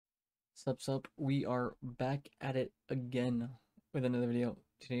Sup, we are back at it again with another video.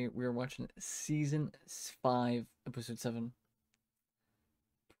 Today we are watching Season 5, Episode 7.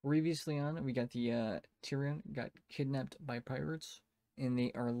 Previously on, we got the Tyrion got kidnapped by pirates, and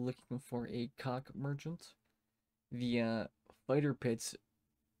they are looking for a cock merchant. The fighter pits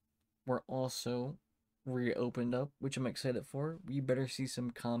were also reopened up, which I'm excited for. We better see some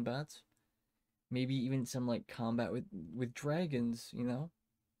combat. Maybe even some, like, combat with dragons, you know?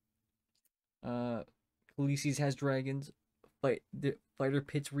 Khaleesi's has dragons. The fighter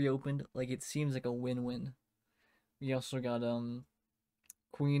pits reopened. Like, it seems like a win-win. We also got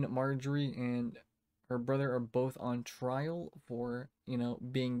Queen Marjorie and her brother are both on trial for, you know,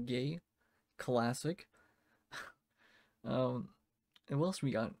 being gay. Classic. And what else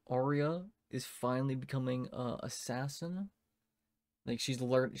we got? Arya is finally becoming a assassin. Like, she's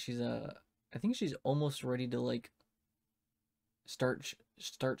learned. I think she's almost ready to, like, start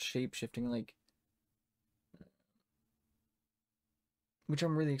shape shifting, like, which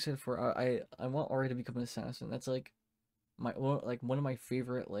I'm really excited for. I want Arya to become an assassin. That's like one of my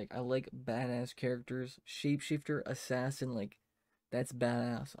favorite, like, I like badass characters. Shapeshifter, assassin, like, that's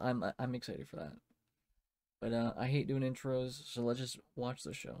badass. I'm excited for that. But I hate doing intros, so let's just watch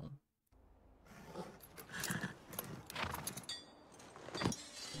the show.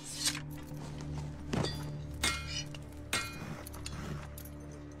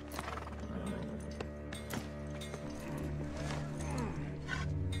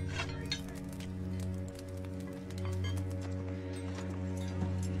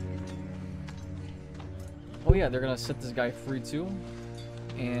 Oh yeah, they're gonna set this guy free too,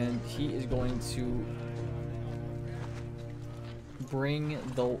 and he is going to bring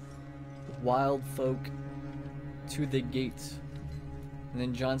the wild folk to the gates, and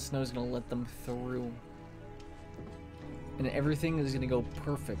then Jon Snow is gonna let them through, and everything is gonna go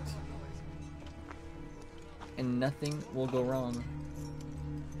perfect, and nothing will go wrong.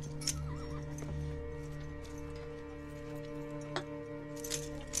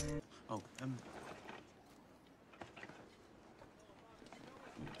 Oh,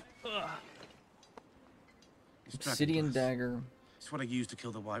 Obsidian dagger. It's what I used to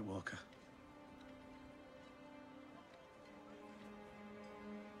kill the White Walker.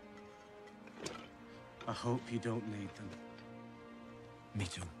 I hope you don't need them. Me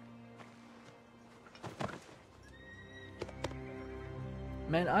too.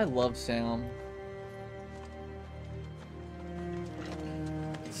 Man, I love Sam.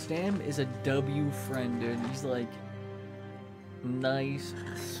 Sam is a W friend, dude. He's like nice,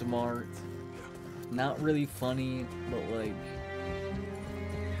 smart, not really funny, but like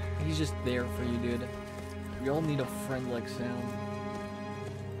he's just there for you, dude. We all need a friend like Sam.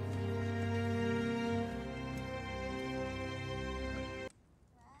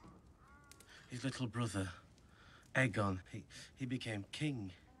 His little brother, Aegon, he became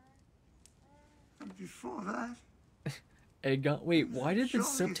king. And before that, Aegon. Wait, why did the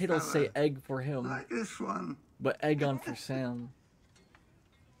subtitles say egg for him, like this one, but Aegon for Sam?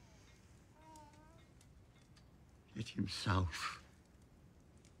 it himself,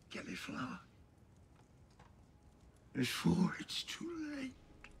 Gilliflower, before it's too late.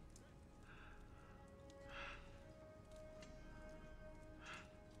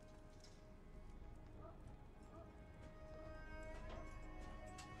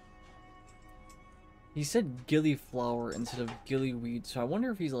 He said gillyflower instead of gillyweed, so I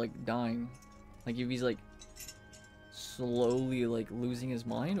wonder if he's like dying. Like if he's like slowly like losing his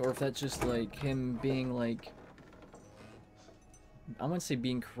mind, or if that's just like him being like, I wouldn't say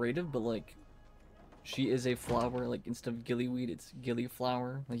being creative, but like she is a flower, like instead of gillyweed it's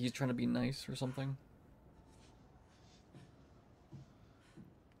gillyflower. Like he's trying to be nice or something.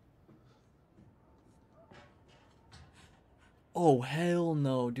 Oh hell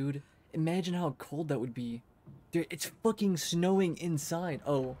no, dude. Imagine how cold that would be. Dude, it's fucking snowing inside.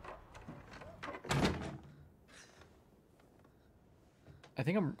 Oh. I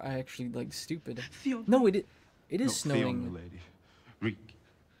think I actually, like, stupid. Theon. No, it is Not snowing. Theon, lady. Reek,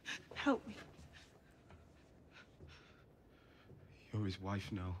 Help me. you're his wife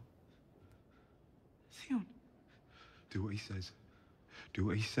now. Theon, Do what he says. Do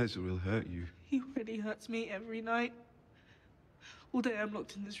what he says or he'll hurt you. he already hurts me every night. All day I'm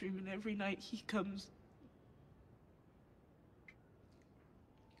locked in this room and every night he comes.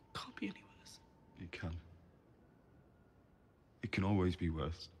 Can't be any worse. It can. It can always be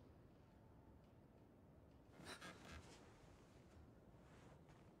worse.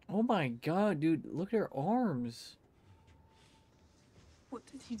 Oh my god, dude. Look at her arms. What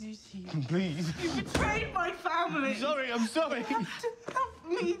did he do to you? Please. You betrayed my family! I'm sorry. You have to help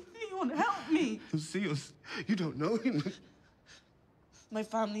me, Theon. see us. You don't know him. My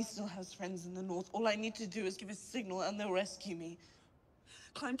family still has friends in the north. All I need to do is give a signal and they'll rescue me.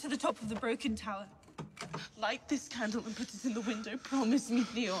 Climb to the top of the broken tower. Light this candle and put it in the window. Promise me,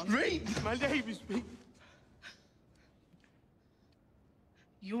 Theon. Reed! My name is Reed.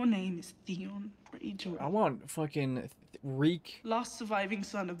 Your name is Theon Greyjoy. I want fucking Reek Last surviving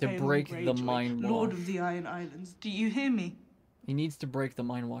son of to Baelor break the Greyjoy, mind Lord wash. of the Iron Islands. Do you hear me? He needs to break the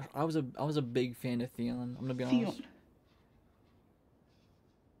mind wash. I was a big fan of Theon. I'm gonna be honest. Theon.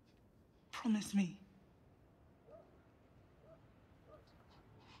 Promise me.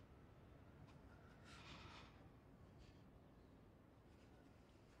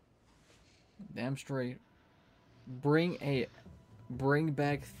 Damn straight. Bring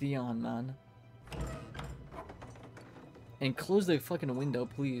back Theon, man. And close the fucking window,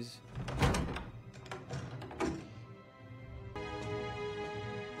 please.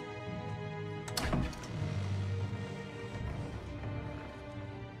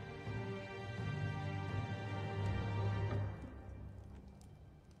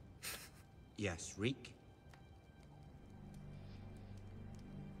 Yes, Reek.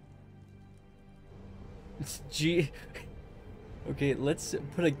 It's G. Okay, let's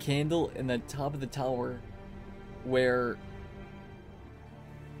put a candle in the top of the tower where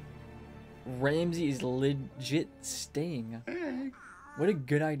Ramsay is legit staying. Egg. What a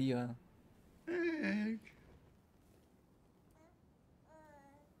good idea. Egg.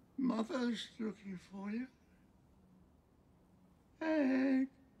 Mother's looking for you. Egg.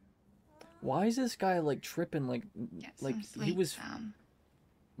 Why is this guy like tripping like Get like some sleep, he was Sam.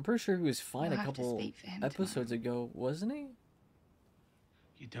 I'm pretty sure he was fine We'll a have to couple speak for him episodes ago, wasn't he?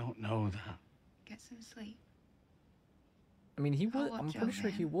 You don't know that. Get some sleep. I mean, he I'll was. I'm watch pretty over sure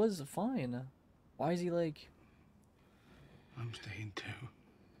he him. was fine. Why is he like? I'm staying too.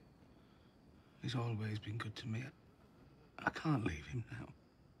 He's always been good to me. I can't leave him now.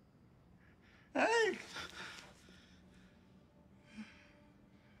 Egg.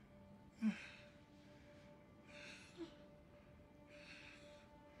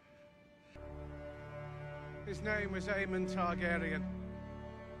 His name was Aemon Targaryen.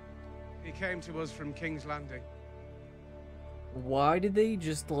 He came to us from King's Landing. Why did they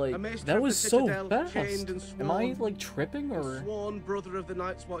just like? A maester That of was the so Citadel, fast. chained and Am I sworn. like tripping A or? sworn brother of the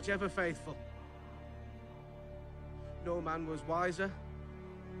Night's Watch, ever faithful. No man was wiser,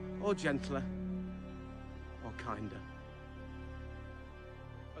 or gentler, or kinder.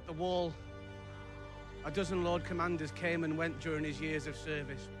 At the Wall, a dozen Lord Commanders came and went during his years of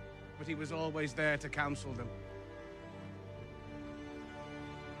service, but he was always there to counsel them.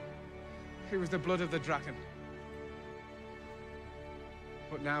 He was the blood of the dragon.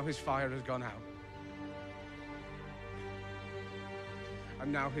 But now his fire has gone out.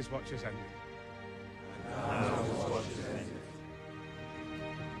 And now his watch has ended.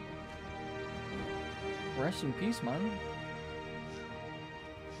 Rest in peace, man.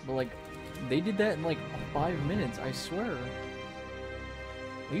 But like, they did that in like 5 minutes. I swear.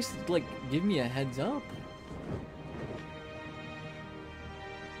 At least like give me a heads up.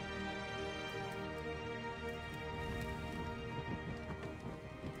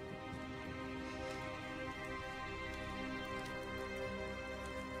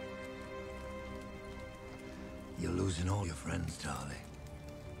 You're losing all your friends, Tarly.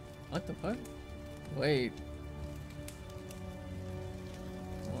 What the fuck? Wait.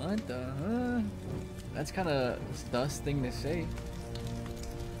 What the huh? That's kind of a sus thing to say.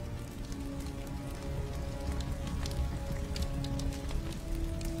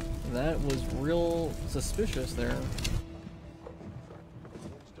 That was real suspicious there.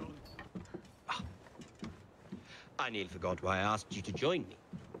 I nearly forgot why I asked you to join me.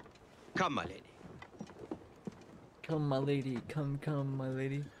 Come, my lady. Come, my lady. Come, come, my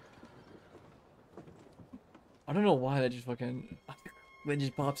lady. I don't know why that just fucking... That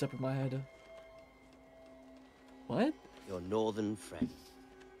just pops up in my head. What? Your northern friend.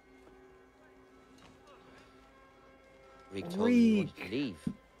 Reek told me you wanted to leave.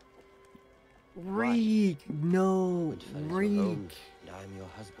 Reek! No! Winterfell is your home, Reek! and I'm your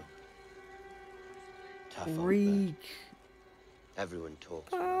husband. Tough old bird. Reek! Everyone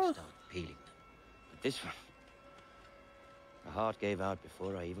talks when I start peeling them. But this one... Her heart gave out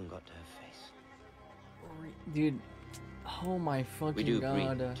before I even got to her face. Dude, oh my We fucking do god.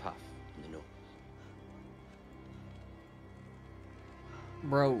 breed tough in the north.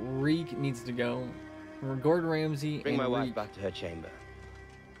 Bro, Reek needs to go. Gordon Ramsay Bring and my wife Reek. back to her chamber.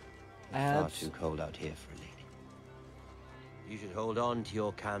 It's far Abs- too cold out here for a lady. You should hold on to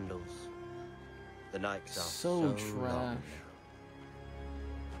your candles. The nights are So so trash. long now.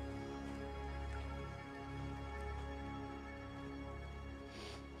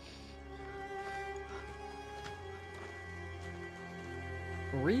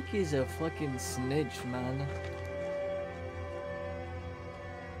 Reek is a fucking snitch, man.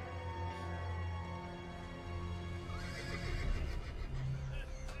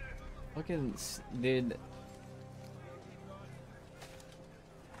 Fucking dude.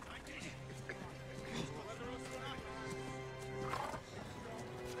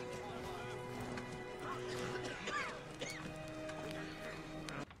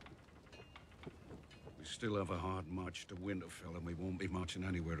 We still have a hard march to Winterfell, and we won't be marching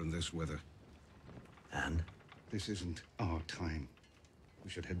anywhere in this weather. And? This isn't our time. We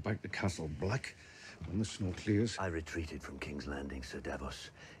should head back to Castle Black when the snow clears. I retreated from King's Landing, Sir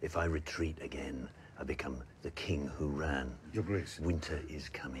Davos. If I retreat again, I become the king who ran. Your Grace. Winter is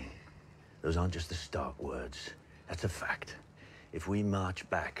coming. Those aren't just the stark words. That's a fact. If we march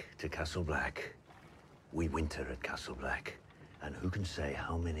back to Castle Black, we winter at Castle Black. And who can say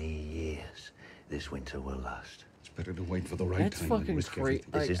how many years this winter will last? It's better to wait for the right That's time than fucking risk crazy.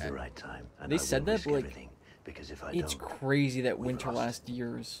 everything. This is the right time. And They I said will that, risk but, like, everything, because if I It's don't, crazy that we've winter lost. lasts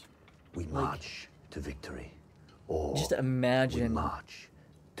years. we march to victory. Or Just we imagine march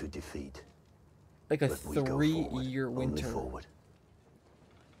to defeat. like a But we go forward, 3-year only winter. forward.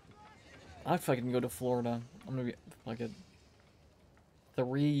 I'd fucking go to Florida. I'm gonna be fucking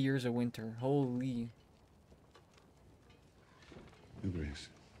 3 years of winter. Holy. Your Grace.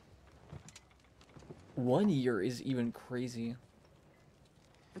 1 year is even crazy.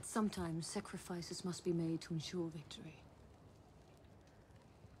 But sometimes sacrifices must be made to ensure victory.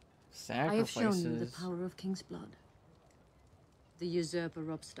 I have shown you the Sacrifices. power of King's blood. The usurper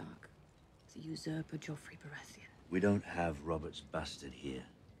Robb Stark. The usurper Joffrey Baratheon. We don't have Robert's bastard here.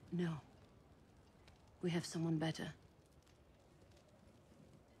 No. We have someone better.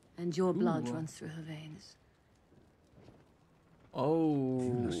 And your blood Ooh. runs through her veins. Oh.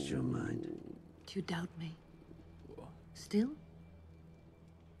 You lost your mind. Do you doubt me? Still?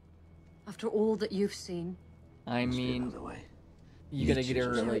 After all that you've seen, I Must be mean, another way. you gotta get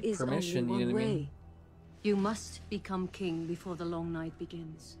her there like is permission. only You know one what I way. mean? You must become king before the long night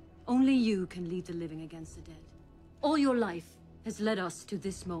begins. Only you can lead the living against the dead. All your life has led us to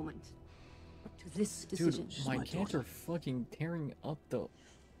this moment. To this Dude, decision. my my cats daughter. are fucking tearing up the.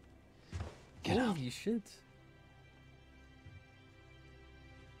 Get out. Holy shit.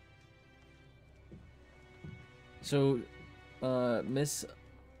 So, Miss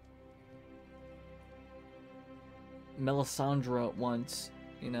Melisandre wants,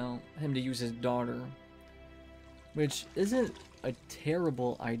 you know, him to use his daughter. Which isn't a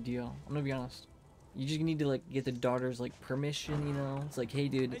terrible idea, I'm gonna be honest. You just need to, like, get the daughter's, like, permission, you know? It's like, hey,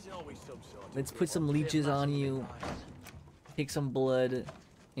 dude, let's put some leeches on you, take some blood,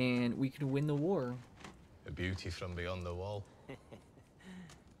 and we can win the war. A beauty from beyond the wall.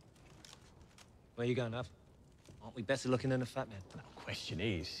 Where you going, Av? Aren't we better looking than a fat man? The question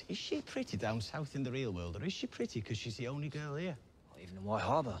is she pretty down south in the real world, or is she pretty because she's the only girl here? Not even in White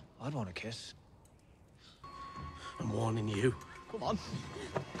Harbour. I'd want a kiss. I'm warning you. Come on.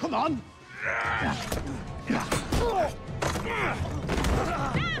 Come on!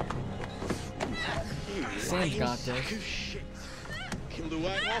 Sam's got this. Shit. Killed a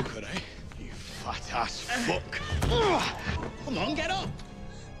White Walker, eh? You fat ass fuck. Come on, get up!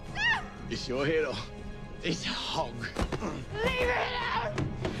 It's your hero. It's Hog. Leave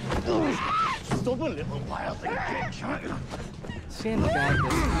it alone! Stubborn little wild thing, bitch. Sam's got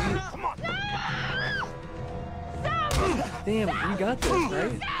this. Come on! Damn, you got this,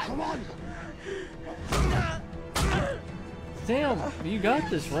 right? Come on! Sam, you got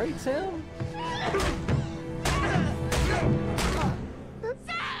this, right, Sam?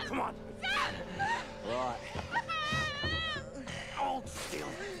 Come on! Right. Hold still.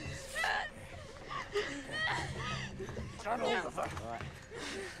 Turn over.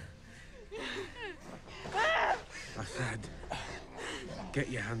 I said, get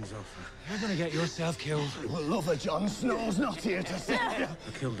your hands off her. You're gonna get yourself killed. Well, lover Jon Snow's not here to save you.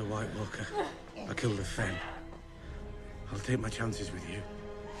 I killed a White Walker. I killed a Fen. I'll take my chances with you.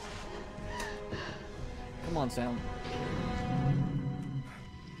 Come on, Sam.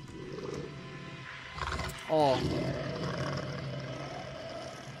 Oh.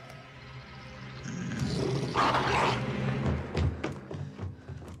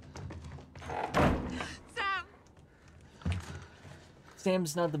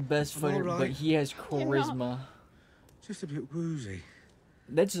 Sam's not the best I'm fighter, alright. but he has charisma. Just a bit woozy.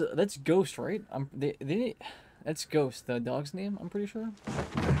 That's Ghost, right? That's Ghost, the dog's name, I'm pretty sure.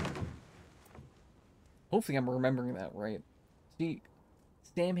 Hopefully I'm remembering that right. See,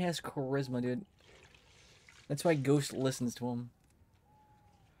 Sam has charisma, dude. That's why Ghost listens to him.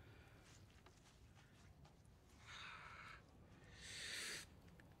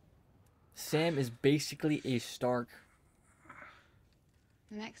 Sam is basically a Stark.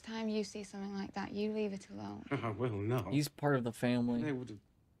 The next time you see something like that, you leave it alone. I will not. He's part of the family. They would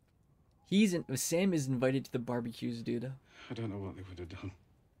have. Sam is invited to the barbecues, dude. I don't know what they would have done.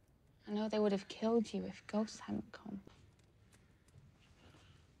 I know they would have killed you if ghosts hadn't come.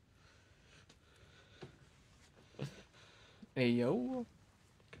 Hey, yo.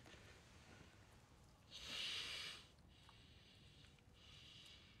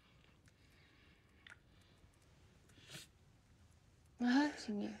 I'm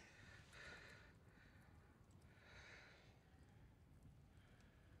hurting you.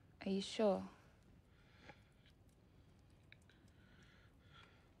 Are you sure?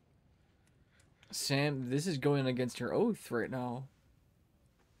 Sam, this is going against your oath right now.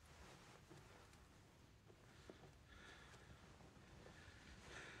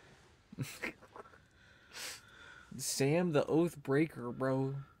 Sam, the oath breaker,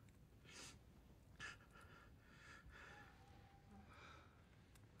 bro.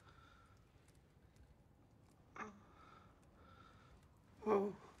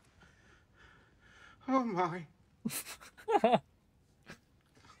 Oh. Oh my.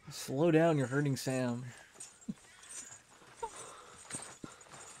 Slow down, you're hurting Sam.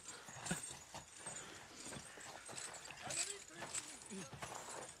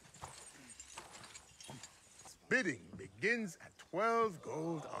 Bidding begins at 12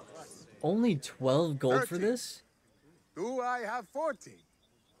 gold honors. Only 12 gold for 13. this? Do I have 14?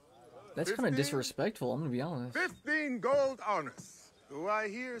 That's kind of 15? disrespectful, I'm gonna be honest. 15 gold honors. Do I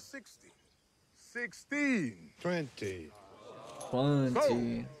hear 60? 16. 20.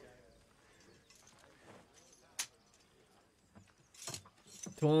 20.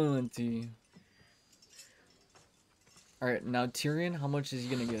 20. Alright, now Tyrion, how much is he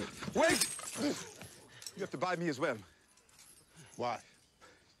gonna get? Wait! You have to buy me as well. Why?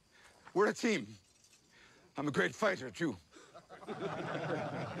 We're a team. I'm a great fighter, too.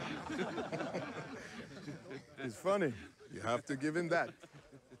 It's funny. You have to give him that.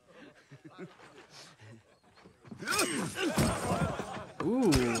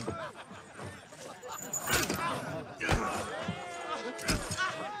 Ooh.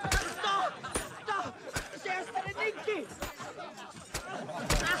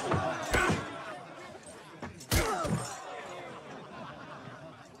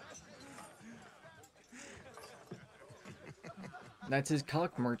 That's his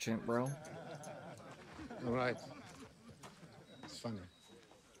cock merchant, bro. All right. It's funny.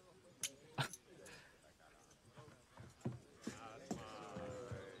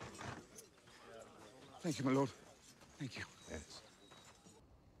 Thank you, my lord. Thank you. Yes.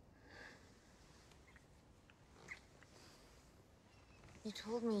 You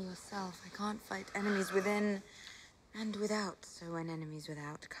told me yourself I can't fight enemies within and without. So when enemies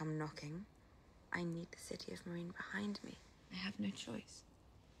without come knocking, I need the city of Marine behind me. I have no choice.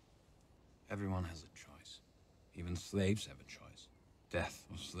 Everyone has a choice. Even slaves have a choice. Death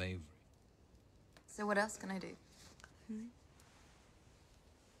or slavery. So what else can I do?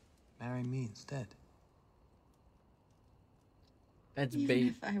 Marry me instead. That's Even bait.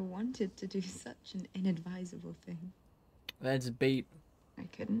 if I wanted to do such an inadvisable thing, That's bait. I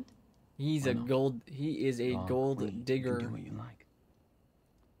couldn't. He is a You're gold free. You can digger. do what you like.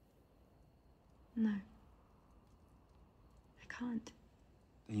 No. I can't.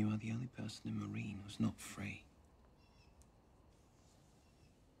 Then you are the only person in Marine who's not free.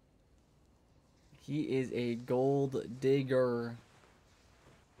 He is a gold digger.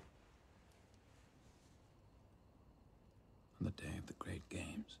 On the day of the great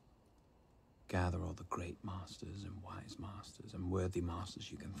games, gather all the great masters and wise masters and worthy masters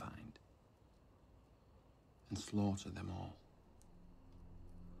you can find, and slaughter them all.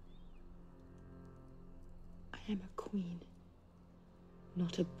 I am a queen,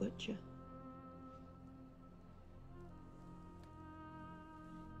 not a butcher.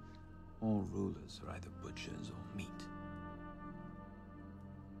 All rulers are either butchers or meat.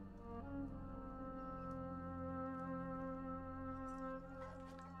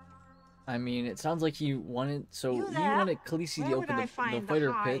 I mean, it sounds like he wanted. So You he there? wanted Khaleesi to Where would open I the find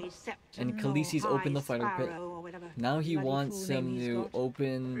fighter high pit, septon and or Khaleesi's opened the high fighter pit. sparrow or whatever Now he bloody wants fool name him he's to got?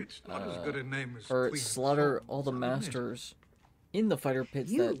 open It's not as good a name as or Queen of slaughter all the Swords, isn't it? masters in the fighter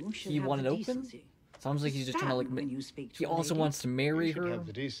pits You that should he have wanted the open. decency Sounds like to he's just trying to like. stand when you speak to He a also lady. wants to marry You should her. have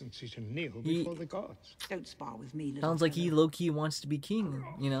the decency to kneel He- before the gods. Don't spar with me, little Sounds like he fellow. low key wants to be king.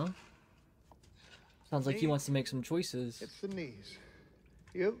 You know. Sounds like he wants to make some choices. It's the knees.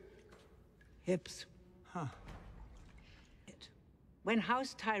 You? Hips. Huh. When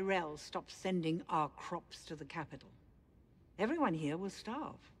House Tyrell stops sending our crops to the capital, everyone here will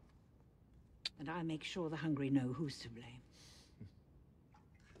starve. And I make sure the hungry know who's to blame.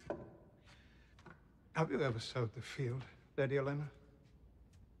 Have you ever sowed the field, Lady Olenna?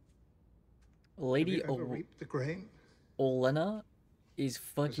 Lady Have you ever reaped the grain? Olenna is Has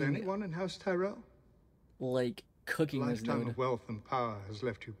fucking anyone in House Tyrell? like A cooking this lifetime dude. of wealth and power has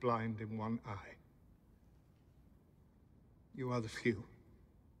left you blind in one eye. You are the few.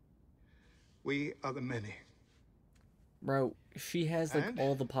 We are the many. Bro, she has like And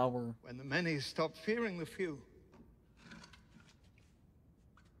all the power. when the many stop fearing the few,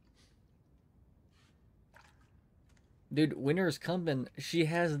 Dude, winter's coming. She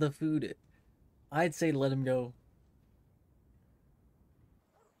has the food. I'd say let him go.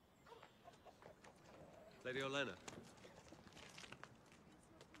 Lady Olenna.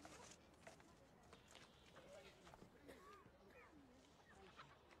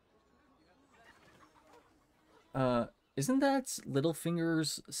 Isn't that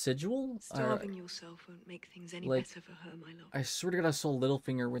Littlefinger's sigil? Starving yourself won't make things any like, better for her, my love. I swear to God I saw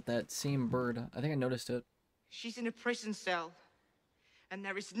Littlefinger with that same bird. I think I noticed it. She's in a prison cell, and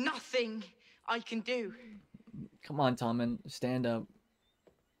there is nothing I can do. Come on, Tommen, stand up.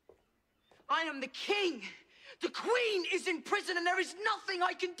 I am the king. The queen is in prison, and there is nothing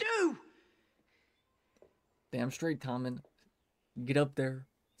I can do. Damn straight, Tommen. Get up there.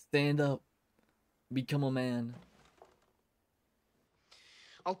 Stand up. Become a man.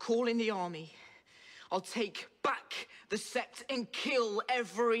 I'll call in the army. I'll take back the Sept and kill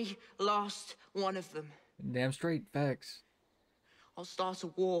every last one of them. Damn straight, facts. I'll start a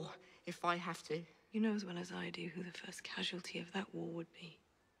war if I have to. You know as well as I do who the first casualty of that war would be.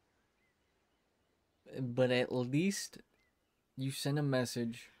 But at least you send a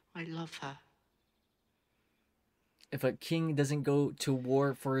message. I love her. If a king doesn't go to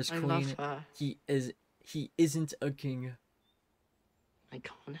war for his I queen, love her. he isn't a king. I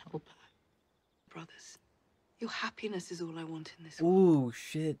can't help her. Brothers, your happiness is all I want in this world. Ooh,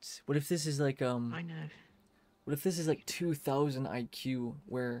 shit. What if this is like I know. What if this is like 2000 IQ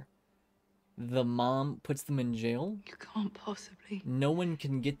where the mom puts them in jail? You can't possibly. No one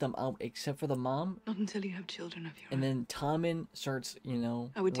can get them out except for the mom. Not until you have children of your And then Tommen starts, you know,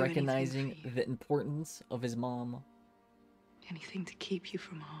 I would do anything recognizing for you. the importance of his mom. Anything to keep you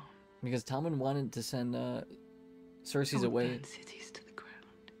from harm. Because Tommen wanted to send Cersei's I would away. burn cities to the ground.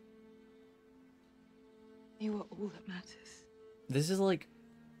 You are all that matters. This is like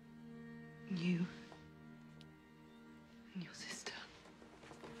You and your sister.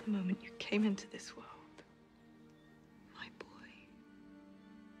 The moment you came into this world. My boy.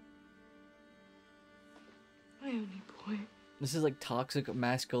 My only boy. this is like toxic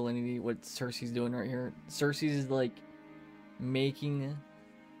masculinity what Cersei's doing right here. Cersei's like making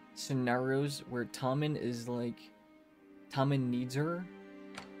scenarios where Tommen is like Tommen needs her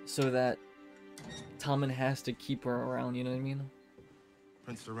so that Tommen has to keep her around, you know what I mean?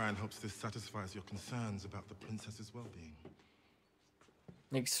 Prince Doran hopes this satisfies your concerns about the princess's well-being.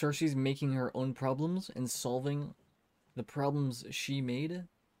 Like Cersei's making her own problems and solving the problems she made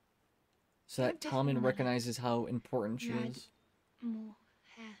so that Tommen recognizes how important she is. More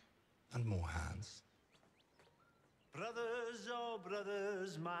hair. And more hands. Brothers, oh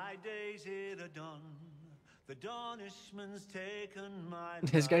brothers, my days here are done. The Dornishman's taken my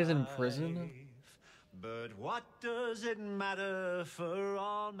This guy's in prison? life. But what does it matter, for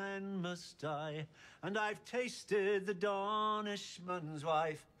all men must die. And I've tasted the Dornishman's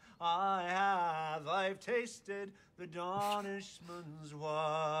wife. I've tasted the Dornishman's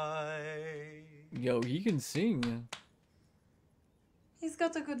wife. Yo, he can sing. He's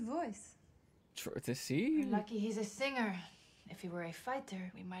got a good voice. To see? We're lucky he's a singer. If he were a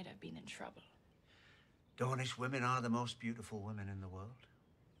fighter, we might have been in trouble. Dornish women are the most beautiful women in the world.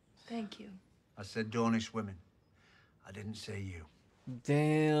 Thank you. I said Dornish women. I didn't say you.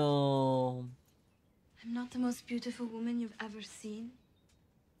 Damn. I'm not the most beautiful woman you've ever seen.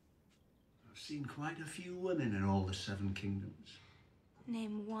 I've seen quite a few women in all the Seven Kingdoms.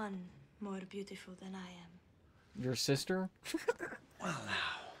 Name one more beautiful than I am. Your sister? Well,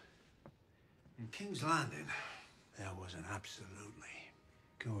 now, in King's Landing, there was an absolutely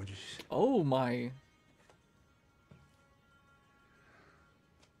gorgeous. Oh my.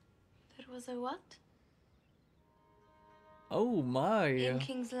 There was a what? Oh my. In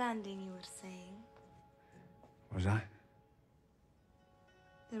King's Landing, you were saying. Was I?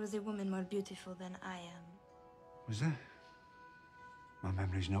 There was a woman more beautiful than I am. Was there? My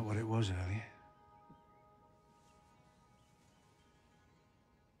memory's not what it was earlier.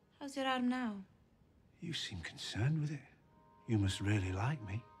 How's your arm now? You seem concerned with it. You must really like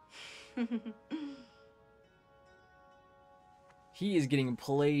me. He is getting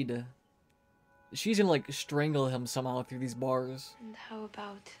played. She's gonna like strangle him somehow through these bars. And how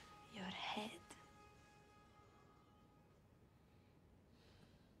about your head?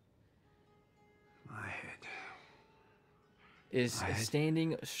 My head. Is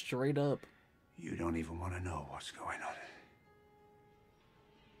standing straight up. You don't even want to know what's going on.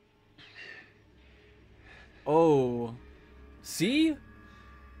 Oh. See?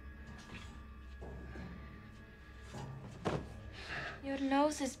 Your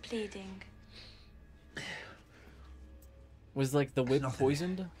nose is bleeding. Was like the whip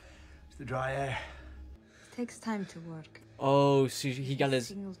poisoned? It's the dry air. It takes time to work. Oh, so he got his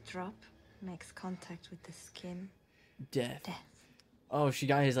Single drop makes contact with the skin. death. Oh, she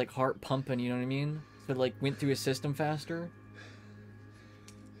got his like heart pumping, you know what I mean? So it like went through his system faster.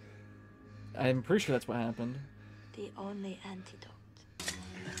 I'm pretty sure that's what happened. The only antidote.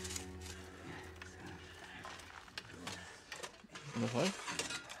 What?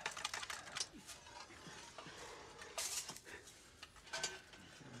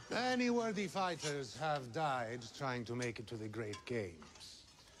 Many worthy fighters have died trying to make it to the Great Games.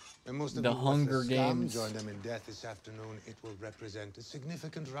 When most of The the Hunger worthless scum Games. join them in death this afternoon, it will represent a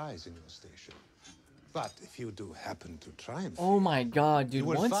significant rise in your station. But if you do happen to triumph, Oh my god, dude. you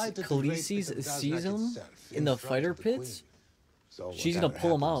will Once fight at the Great Khaleesi's Pit of Daznak sees him itself, in the front fighter of the Queen. pits, So she's gonna whatever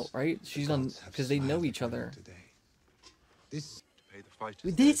pull him out, happens, right? She's gonna, gods have because they know smiled each other. This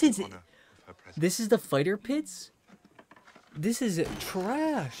This is the fighter pits? This is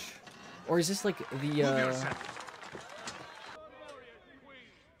trash. Or is this like the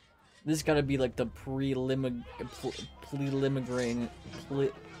this gotta be like the preliminary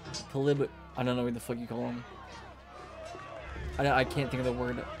I don't know what the fuck you call them. I can't think of the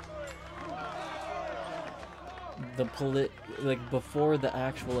word. The like before the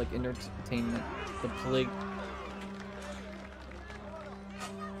actual like entertainment. The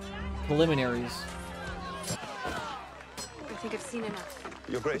preliminaries. I think I've seen enough.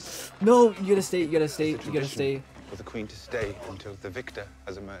 Your Grace. No, you gotta stay, you gotta stay, you gotta stay. For the Queen to stay until the victor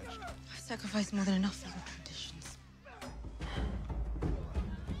has emerged. I've sacrificed more than enough for your traditions.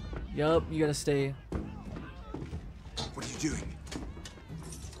 Yup, you gotta stay. What are you doing?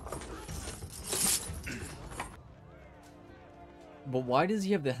 But why does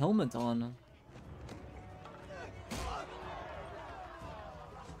he have the helmet on?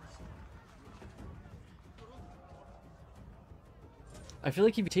 I feel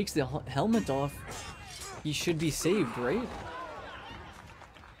like if he takes the helmet off, he should be saved, right?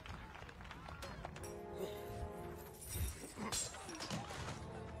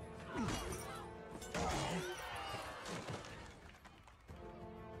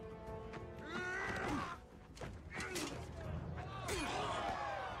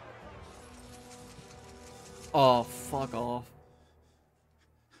 Oh, fuck off.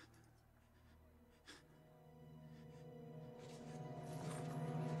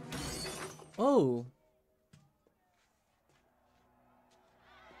 Oh.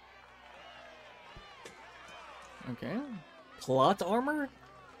 Okay. Plot armor?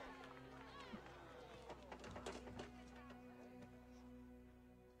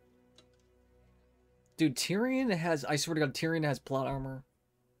 Dude, Tyrion has, I swear to God, Tyrion has plot armor.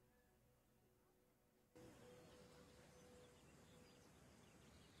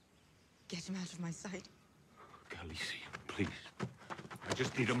 Get him out of my sight. Khaleesi, please. I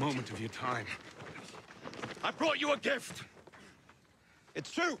just need a moment of your time. I brought you a gift.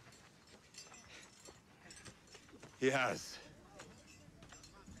 It's true. He has.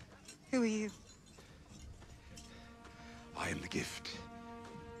 Who are you? I am the gift.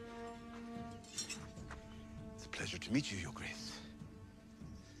 It's a pleasure to meet you, Your Grace.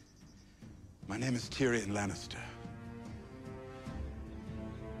 My name is Tyrion Lannister.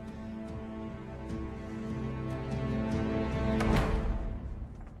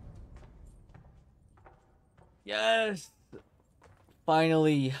 Yes!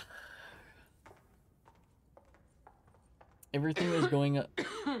 Finally. Everything is going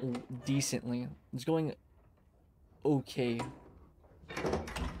decently. It's going okay.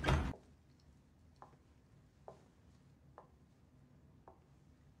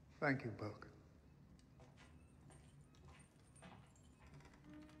 Thank you, Boke.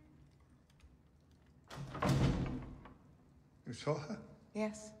 You saw her?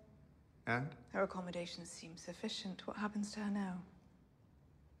 Yes. And? Her accommodations seem sufficient. What happens to her now?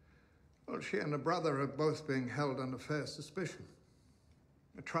 Well, she and her brother are both being held under fair suspicion.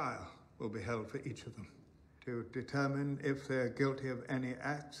 A trial will be held for each of them to determine if they're guilty of any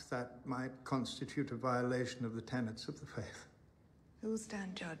acts that might constitute a violation of the tenets of the faith. Who will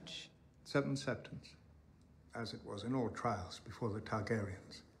stand judge? 7 septons, as it was in all trials before the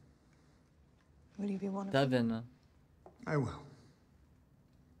Targaryens. Will you be one of them? Devin. I will.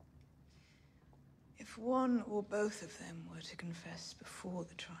 If one or both of them were to confess before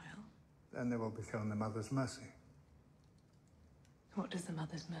the trial, Then they will be shown the mother's mercy. what does the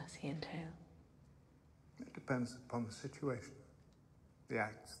mother's mercy entail? It depends upon the situation, the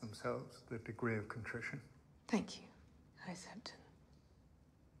acts themselves, the degree of contrition. Thank you, High Septon,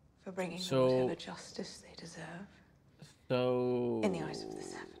 for bringing them So- whatever justice they deserve So in the eyes of the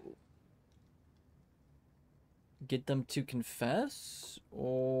Seven. get them to confess, Did you know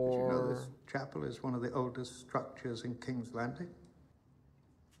or this chapel is one of the oldest structures in King's Landing?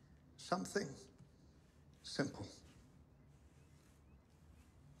 Something simple.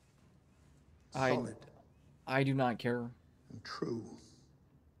 Solid I do not care. and true.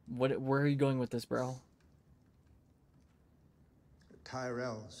 Where are you going with this, bro?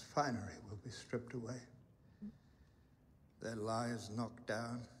 Tyrell's finery will be stripped away. Their lies knocked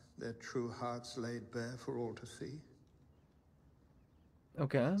down, their true hearts laid bare for all to see.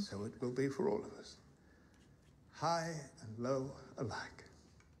 Okay. So it will be for all of us, high and low alike.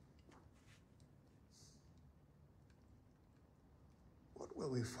 What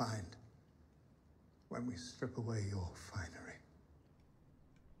will we find when we strip away your finery?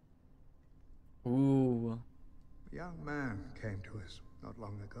 Ooh. A young man came to us not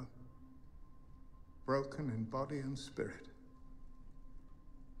long ago, broken in body and spirit.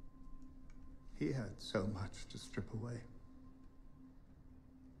 He had so much to strip away,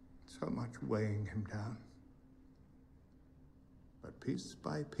 so much weighing him down. But piece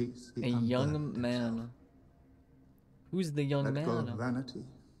by piece, he A young unburdened man. himself. Who's the young Let go of man? vanity,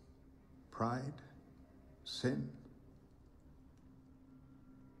 pride, sin.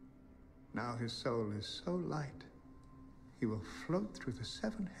 Now his soul is so light, he will float through the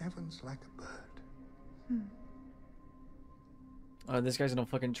seven heavens like a bird. Oh, this guy's gonna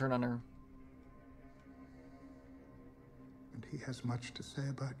fucking turn on her. And he has much to say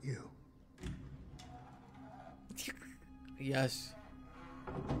about you. Yes.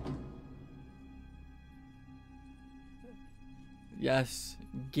 Yes.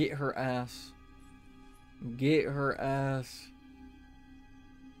 Get her ass. Get her ass.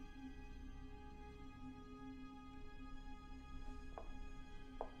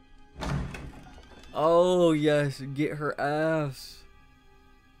 Oh, yes. Get her ass.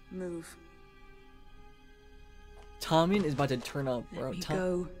 Move. Tommen is about to turn up, bro. Let me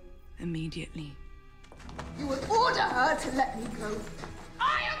go immediately. You would order her to let me go.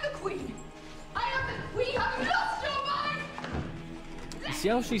 I am the queen. I am the queen. Have you lost your mind? See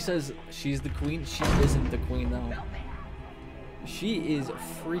how she says she's the queen? She isn't the queen, though. She is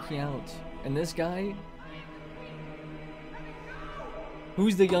freaking out. And this guy...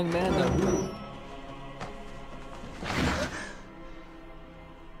 Who's the young man, though?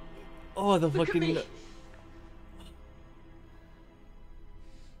 Oh, the Look at fucking... me.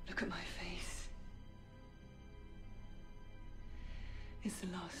 Look at my face. It's the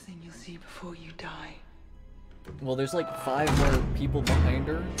last thing you'll see before you die. Well, there's like 5 more people behind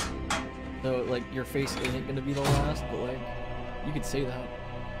her. So, like, your face isn't gonna be the last, but, like, you could say that.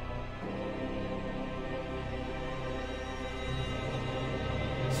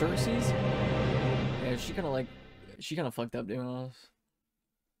 Cersei's? Yeah, she kind of fucked up doing this.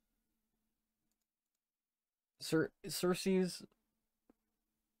 Cersei's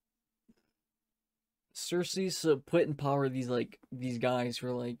put in power these guys who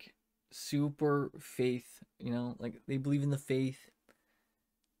are like super faith, you know, like they believe in the faith,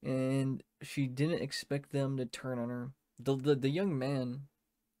 and she didn't expect them to turn on her. The young man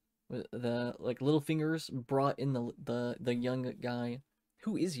with the like little fingers brought in the young guy.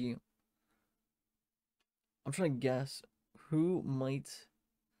 Who is he? I'm trying to guess who might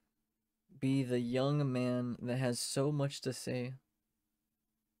be the young man that has so much to say.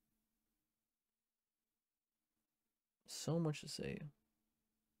 So much to say.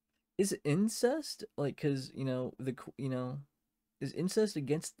 Is incest like, cause you know is incest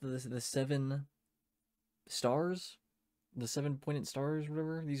against the 7 stars, the 7-pointed stars,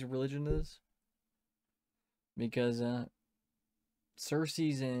 whatever these religion is? Because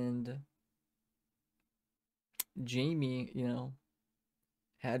Cersei's and Jaime, you know,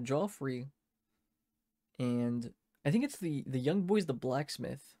 had Joffrey, and I think it's the young boy's the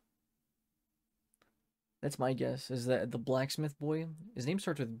blacksmith. That's my guess, is that the blacksmith boy, his name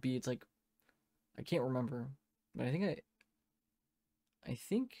starts with B. It's like, I can't remember, but I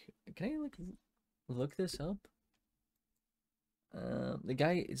think, can I like look this up? The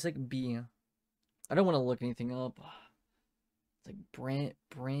guy, it's like B. I don't want to look anything up. It's like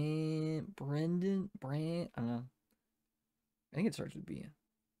Brendan, I don't know. I think it starts with B.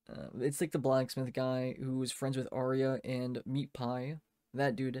 It's like the blacksmith guy who was friends with Arya and Meat Pie.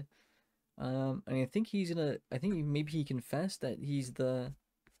 That dude. And I think he's gonna. I think maybe he confessed that he's the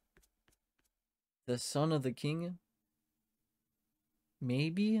son of the king.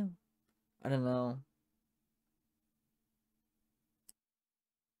 Maybe, I don't know.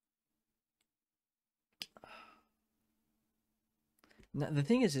 Now, the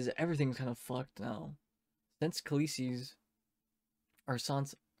thing is everything's kind of fucked now. Since Khaleesi's, or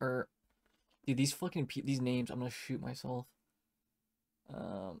Sansa, or dude, these fucking these names, I'm gonna shoot myself.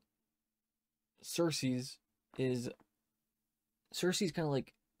 Cersei's kind of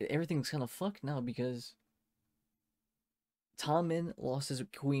like, everything's kind of fucked now because Tommen lost his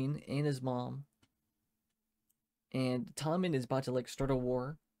queen and his mom, and Tommen is about to like start a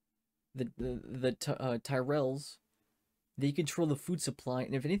war. The Tyrells, they control the food supply,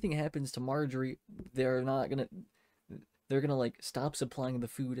 and if anything happens to Marjorie, they're gonna like stop supplying the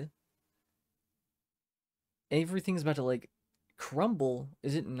food. Everything's about to like crumble,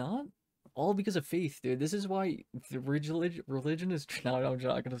 is it not? All because of faith, dude. This is why the religion is. No, I'm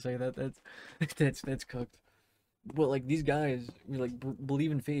not gonna say that. That's cooked. But like these guys, like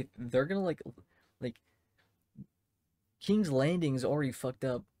believe in faith. They're gonna like King's Landing is already fucked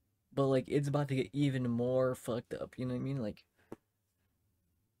up, but like it's about to get even more fucked up. You know what I mean? Like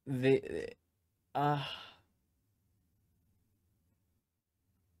I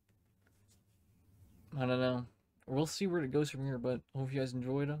don't know. We'll see where it goes from here. But hope you guys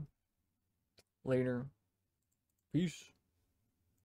enjoyed. Later. Peace.